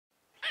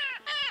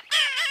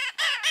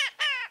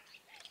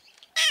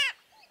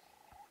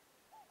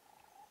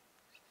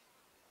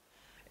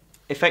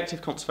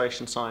Effective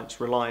conservation science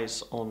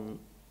relies on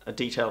a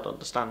detailed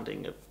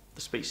understanding of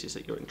the species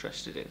that you're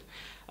interested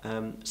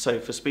in. So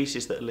for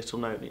species that are little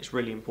known, it's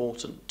really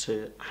important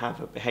to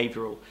have a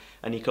behavioural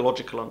and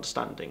ecological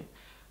understanding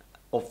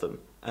of them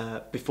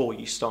before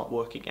you start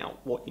working out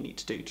what you need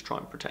to do to try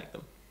and protect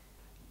them.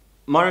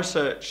 My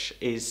research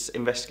is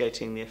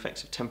investigating the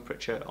effects of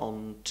temperature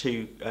on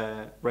two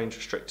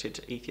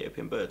range-restricted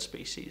Ethiopian bird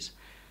species.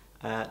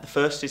 The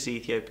first is the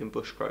Ethiopian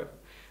bush crow,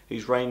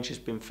 whose range has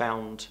been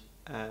found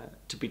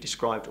to be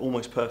described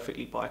almost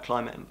perfectly by a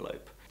climate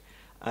envelope.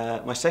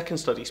 My second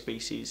study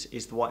species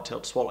is the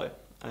white-tailed swallow,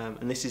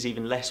 and this is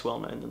even less well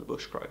known than the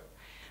bush crow.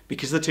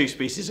 Because the two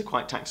species are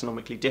quite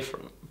taxonomically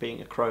different,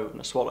 being a crow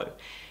and a swallow,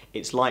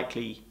 it's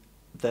likely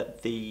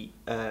that the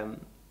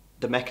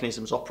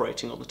mechanisms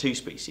operating on the two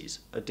species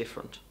are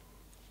different.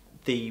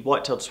 The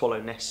white-tailed swallow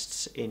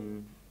nests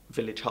in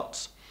village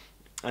huts,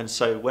 and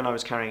so when I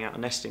was carrying out a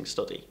nesting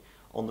study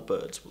on the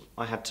birds,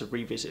 I had to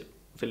revisit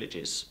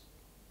villages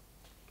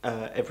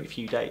every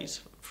few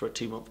days for a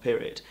 2-month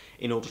period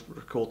in order to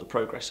record the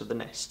progress of the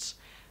nests.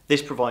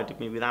 This provided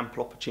me with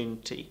ample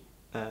opportunity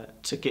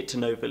to get to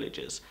know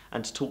villagers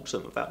and to talk to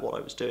them about what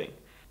I was doing.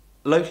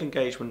 Local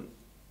engagement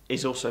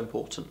is also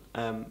important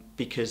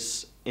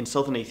because in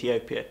southern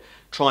Ethiopia,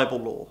 tribal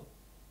law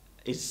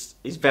is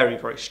very,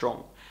 very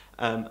strong.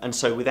 And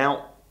so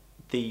without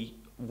the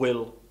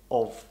will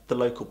of the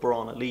local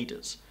Bladon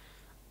leaders,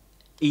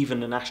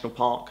 even a national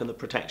park and the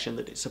protection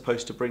that it's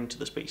supposed to bring to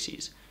the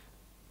species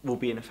will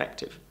be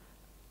ineffective.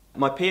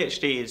 My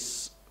PhD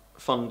is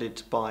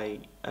funded by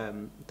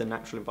the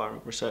Natural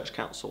Environment Research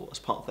Council as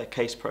part of their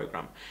CASE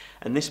programme,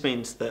 and this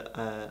means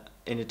that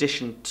in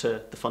addition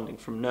to the funding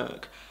from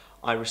NERC,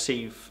 I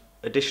receive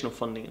additional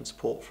funding and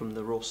support from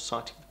the Royal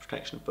Society for the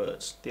Protection of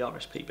Birds, the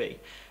RSPB,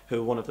 who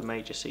are one of the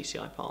major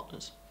CCI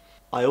partners.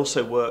 I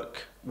also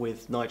work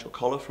with Nigel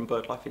Collar from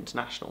BirdLife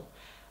International,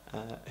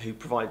 who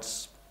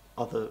provides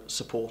other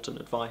support and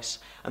advice,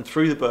 and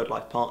through the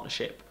BirdLife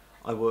partnership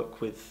I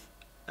work with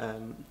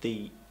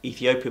the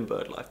Ethiopian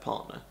BirdLife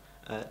partner,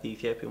 the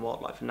Ethiopian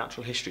Wildlife and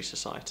Natural History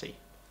Society.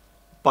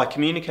 By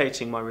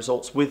communicating my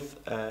results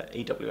with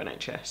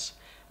EWNHS,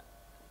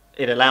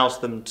 it allows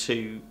them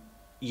to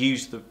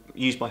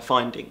use my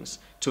findings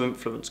to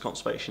influence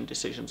conservation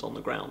decisions on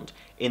the ground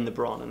in the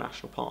Bladon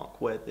National Park,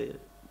 where the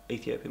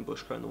Ethiopian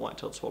bush crow and the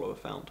white-tailed swallow are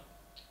found.